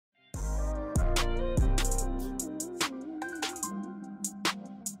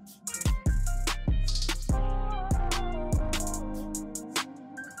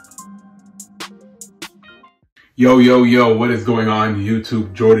Yo, what is going on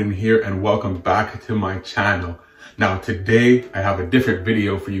YouTube? Jordan here and welcome back to my channel. Now today I have a different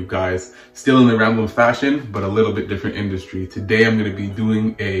video for you guys, still in the rambling fashion, but a little bit different industry. Today I'm going to be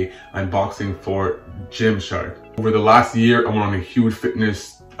doing a unboxing for Gymshark. Over the last year, I went on a huge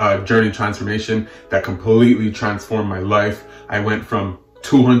fitness journey transformation that completely transformed my life. I went from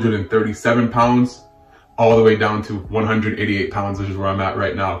 237 pounds all the way down to 188 pounds, which is where I'm at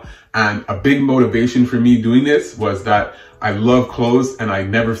right now. And a big motivation for me doing this was that I love clothes and I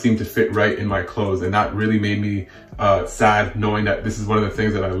never seem to fit right in my clothes. And that really made me sad, knowing that this is one of the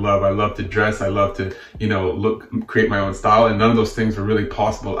things that I love. I love to dress. I love to, create my own style. And none of those things were really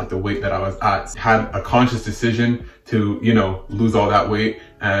possible at the weight that I was at. Had a conscious decision to, lose all that weight.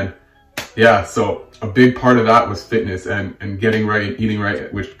 And yeah, so a big part of that was fitness and getting right, eating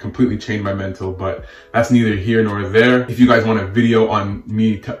right, which completely changed my mental, but that's neither here nor there. If you guys want a video on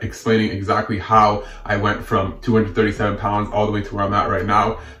me explaining exactly how I went from 237 pounds all the way to where I'm at right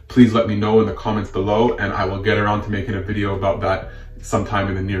now, please let me know in the comments below and I will get around to making a video about that sometime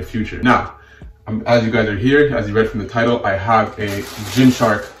in the near future. Now, as you guys are here, as you read from the title, I have a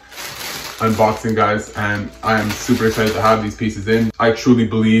Gymshark unboxing, guys, and I am super excited to have these pieces in. I truly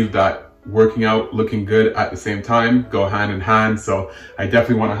believe that working out, looking good at the same time go hand in hand, so I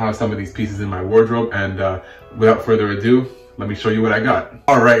definitely want to have some of these pieces in my wardrobe. And without further ado, let me show you what I got.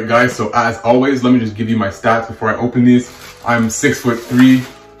 All right, guys, so as always, let me just give you my stats before I open these. I'm 6'3",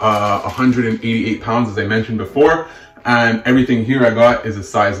 188 pounds, as I mentioned before, and everything here I got is a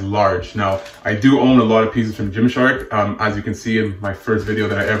size large. Now, I do own a lot of pieces from Gymshark. As you can see in my first video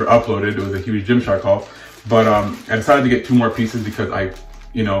that I ever uploaded, it was a huge Gymshark haul, but I decided to get 2 more pieces because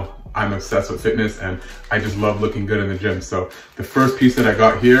I'm obsessed with fitness and I just love looking good in the gym. So the first piece that I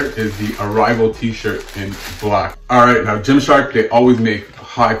got here is the Arrival t-shirt in black. All right, now Gymshark, they always make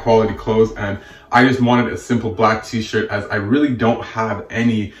high quality clothes, and I just wanted a simple black t-shirt as I really don't have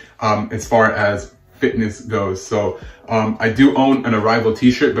any as far as fitness goes. So I do own an Arrival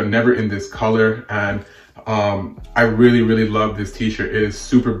t-shirt, but never in this color. And I really love this t-shirt. It is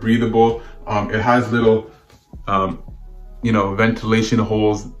super breathable. It has little ventilation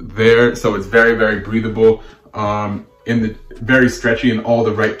holes there, so it's very breathable, very stretchy in all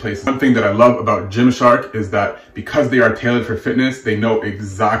the right places. One thing that I love about Gymshark is that because they are tailored for fitness, they know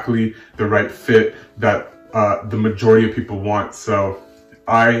exactly the right fit that the majority of people want. So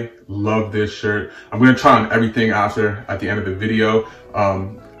I love this shirt. I'm going to try on everything at the end of the video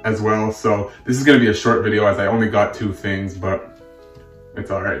as well. So this is going to be a short video as I only got 2 things, but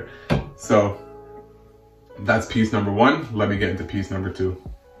it's all right. So that's piece number 1. Let me get into piece number 2.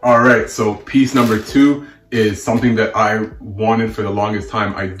 All right, so piece number 2 is something that I wanted for the longest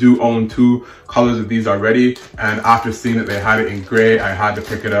time. I do own 2 colors of these already, and after seeing that they had it in gray, I had to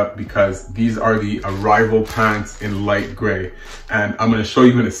pick it up because these are the Arrival pants in light gray. And I'm gonna show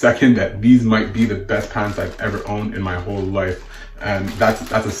you in a second that these might be the best pants I've ever owned in my whole life. And that's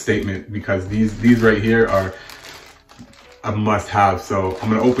a statement because these right here are a must have. So I'm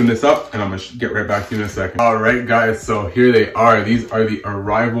gonna open this up and I'm gonna get right back to you in a second. All right, guys, so here they are. These are the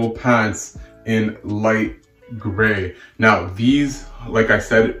Arrival pants in light gray. Now these, like I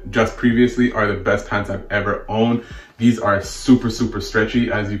said just previously, are the best pants I've ever owned. These are super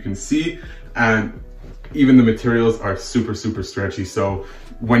stretchy, as you can see, and even the materials are super stretchy. So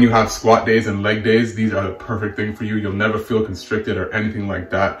when you have squat days and leg days, these are the perfect thing for you. You'll never feel constricted or anything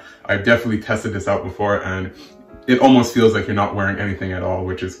like that. I've definitely tested this out before, and it almost feels like you're not wearing anything at all,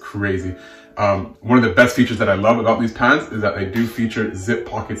 which is crazy. One of the best features that I love about these pants is that they do feature zip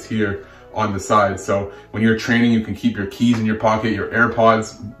pockets here on the side. So when you're training, you can keep your keys in your pocket, your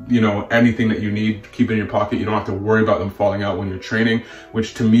AirPods, anything that you need, keep it in your pocket. You don't have to worry about them falling out when you're training,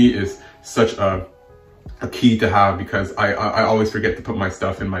 which to me is such a key to have because I always forget to put my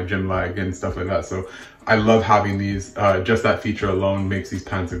stuff in my gym bag and stuff like that. So I love having these. Just that feature alone makes these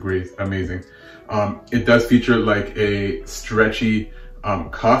pants amazing. It does feature like a stretchy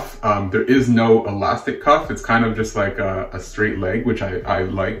cuff. There is no elastic cuff. It's kind of just like a straight leg, which I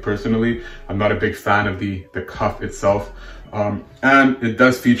like personally. I'm not a big fan of the cuff itself. And it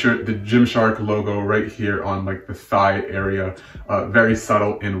does feature the Gymshark logo right here on like the thigh area, very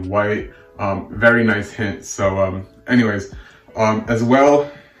subtle in white, very nice hint. So anyways, as well,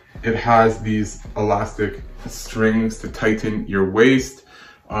 it has these elastic strings to tighten your waist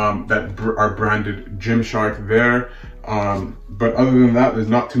that are branded Gymshark there. But other than that, there's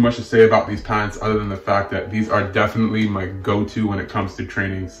not too much to say about these pants other than the fact that these are definitely my go-to when it comes to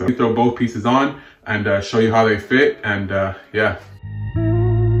training. So let me throw both pieces on and show you how they fit, and yeah.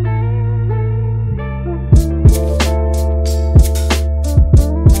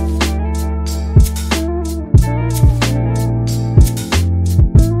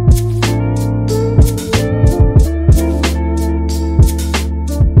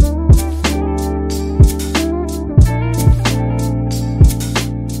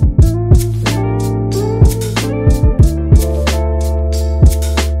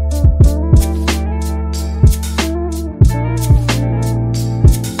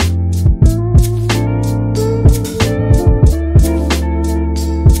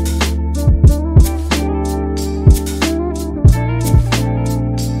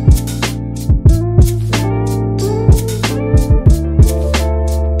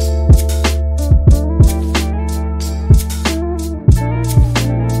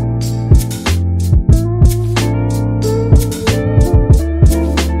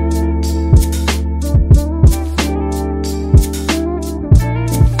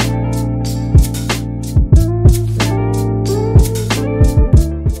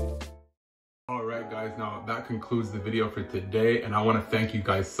 concludes the video for today, and I want to thank you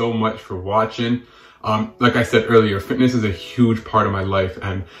guys so much for watching. Like I said earlier, fitness is a huge part of my life,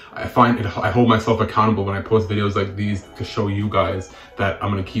 and I hold myself accountable when I post videos like these to show you guys that I'm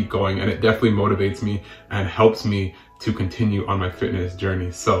gonna keep going, and it definitely motivates me and helps me to continue on my fitness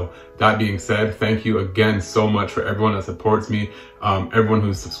journey. So that being said, thank you again so much for everyone that supports me, everyone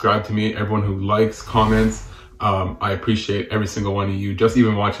who's subscribed to me, everyone who likes, comments. I appreciate every single one of you. Just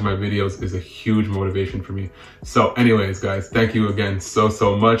even watching my videos is a huge motivation for me. So anyways, guys, thank you again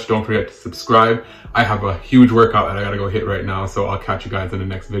so much. Don't forget to subscribe. I have a huge workout that I gotta go hit right now, so I'll catch you guys in the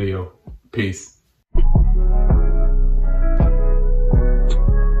next video. Peace.